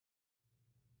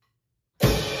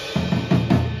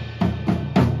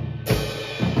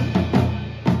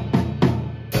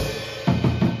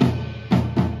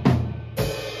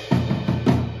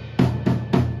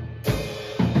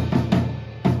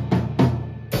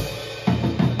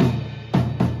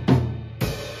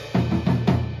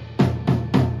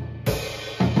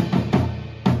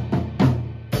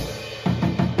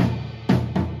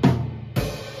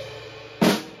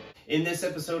In this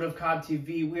episode of Cobb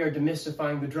TV, we are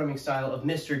demystifying the drumming style of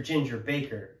Mr. Ginger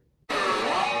Baker.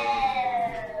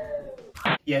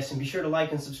 Yes, and be sure to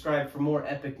like and subscribe for more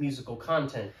epic musical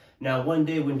content. Now, one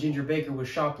day when Ginger Baker was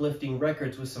shoplifting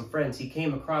records with some friends, he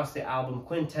came across the album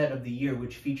Quintet of the Year,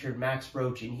 which featured Max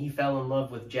Roach, and he fell in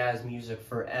love with jazz music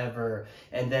forever.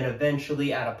 And then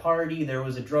eventually at a party, there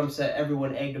was a drum set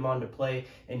everyone egged him on to play,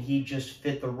 and he just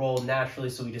fit the role naturally,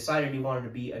 so he decided he wanted to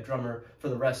be a drummer for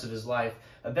the rest of his life.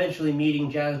 Eventually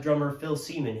meeting jazz drummer Phil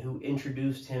Seaman, who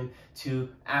introduced him to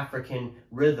African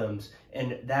rhythms,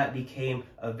 and that became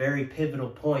a very pivotal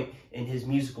point in his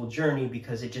musical journey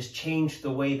because it just changed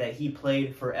the way that he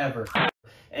played forever.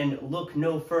 And look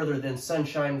no further than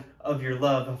Sunshine of Your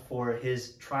Love for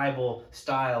his tribal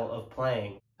style of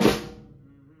playing.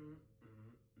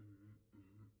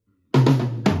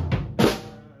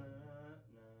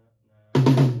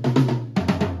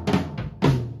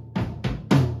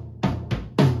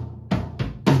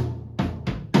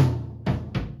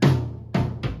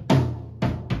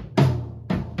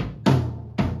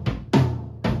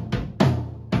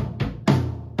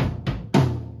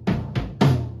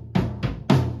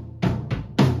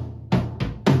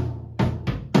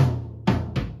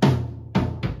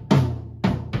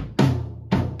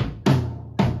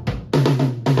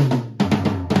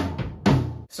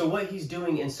 So what he's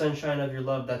doing in Sunshine of Your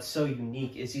Love that's so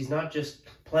unique is he's not just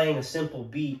playing a simple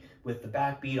beat with the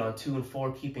backbeat on 2 and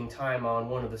 4, keeping time on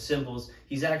one of the cymbals.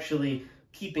 He's actually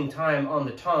keeping time on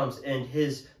the toms, and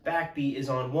his backbeat is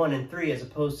on 1 and 3 as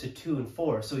opposed to 2 and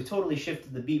 4. So he totally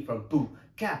shifted the beat from boo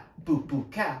ka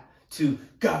to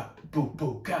ga boo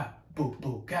boo ka boo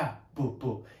boo ka boo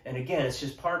boo. And again, it's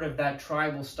just part of that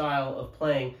tribal style of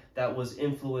playing that was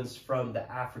influenced from the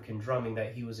African drumming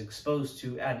that he was exposed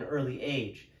to at an early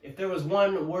age. If there was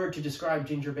one word to describe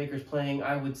Ginger Baker's playing,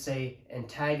 I would say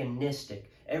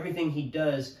antagonistic. Everything he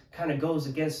does kind of goes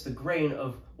against the grain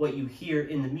of what you hear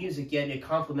in the music, yet it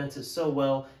complements it so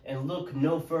well. And look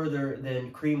no further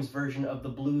than Cream's version of the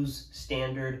blues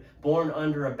standard, Born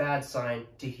Under a Bad Sign,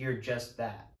 to hear just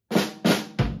that.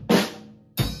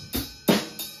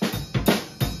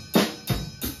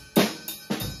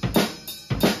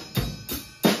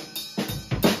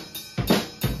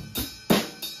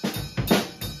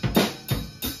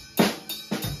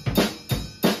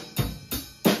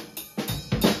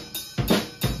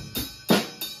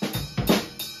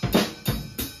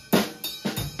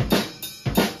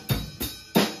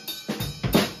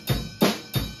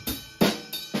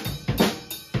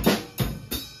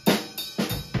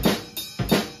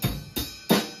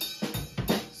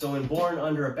 So in Born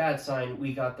Under a Bad Sign,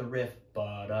 we got the riff,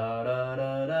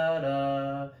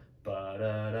 ba-da-da-da-da-da,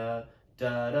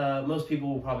 ba-da-da-da-da. Most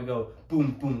people will probably go,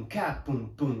 boom, boom, cap,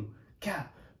 boom, boom,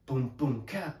 cap, boom, boom,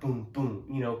 cap, boom, boom,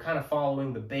 you know, kind of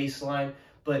following the bass line.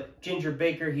 But Ginger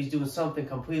Baker, he's doing something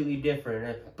completely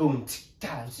different. Boom,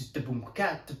 ta, boom,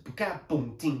 cap,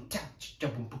 boom, ting, ta,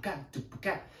 boom,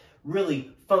 cap,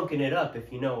 really funking it up,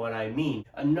 if you know what I mean.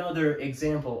 Another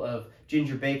example of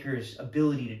Ginger Baker's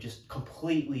ability to just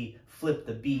completely flip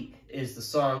the beat is the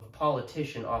song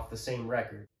Politician off the same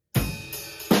record.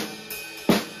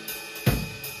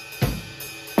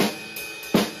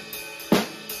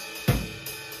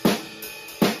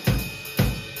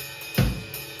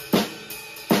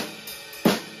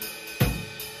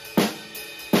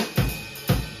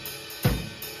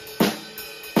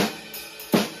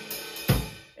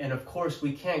 And of course,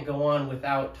 we can't go on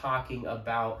without talking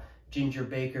about Ginger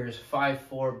Baker's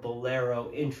 5/4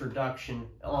 bolero introduction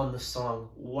on the song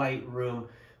White Room,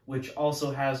 which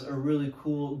also has a really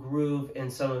cool groove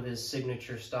and some of his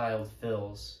signature styled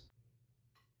fills.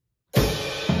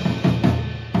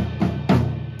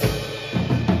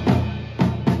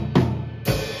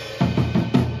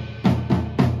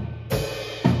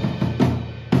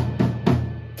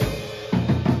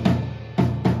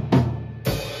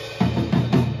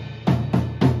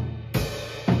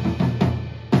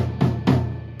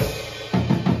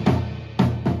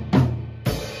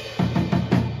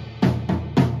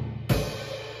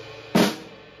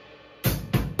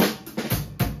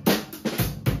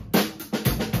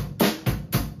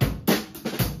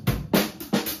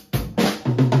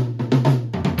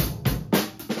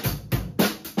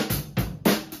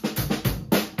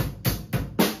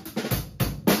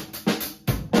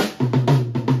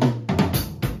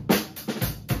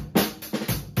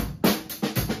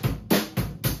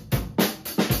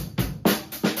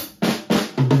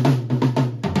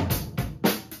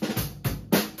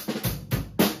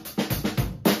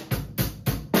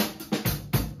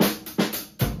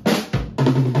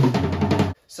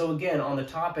 So again, on the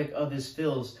topic of his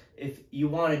fills, if you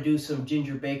want to do some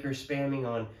Ginger Baker spamming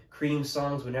on Cream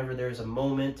songs whenever there's a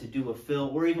moment to do a fill,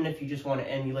 or even if you just want to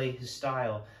emulate his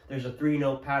style. There's a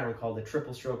 3-note pattern called the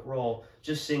triple stroke roll,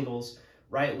 just singles,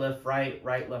 right, left, right,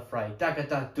 left, right,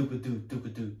 da-ga-da, do-ga-do,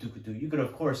 do-ga-do, do-ga-do. You could,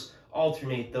 of course,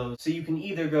 alternate those. So you can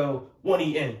either go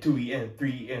 1EN, 2EN,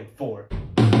 3EN, 4.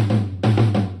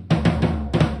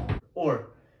 Or,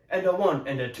 and a 1,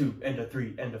 and a 2, and a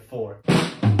 3, and a 4.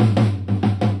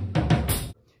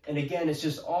 And again, it's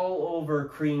just all over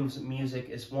Cream's music.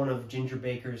 It's one of Ginger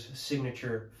Baker's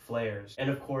signature flares. And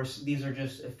of course, these are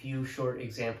just a few short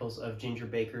examples of Ginger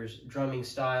Baker's drumming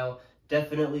style.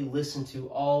 Definitely listen to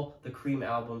all the Cream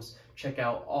albums. Check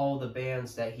out all the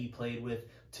bands that he played with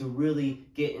to really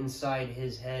get inside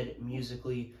his head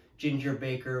musically. Ginger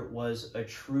Baker was a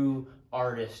true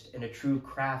artist and a true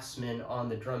craftsman on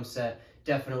the drum set.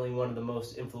 Definitely one of the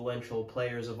most influential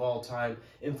players of all time,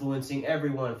 influencing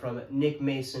everyone from Nick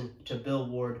Mason to Bill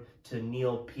Ward to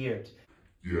Neil Peart.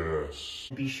 Yes.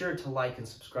 Be sure to like and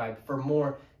subscribe for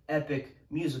more epic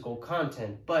musical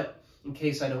content. But in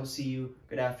case I don't see you,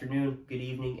 good afternoon, good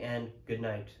evening, and good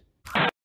night.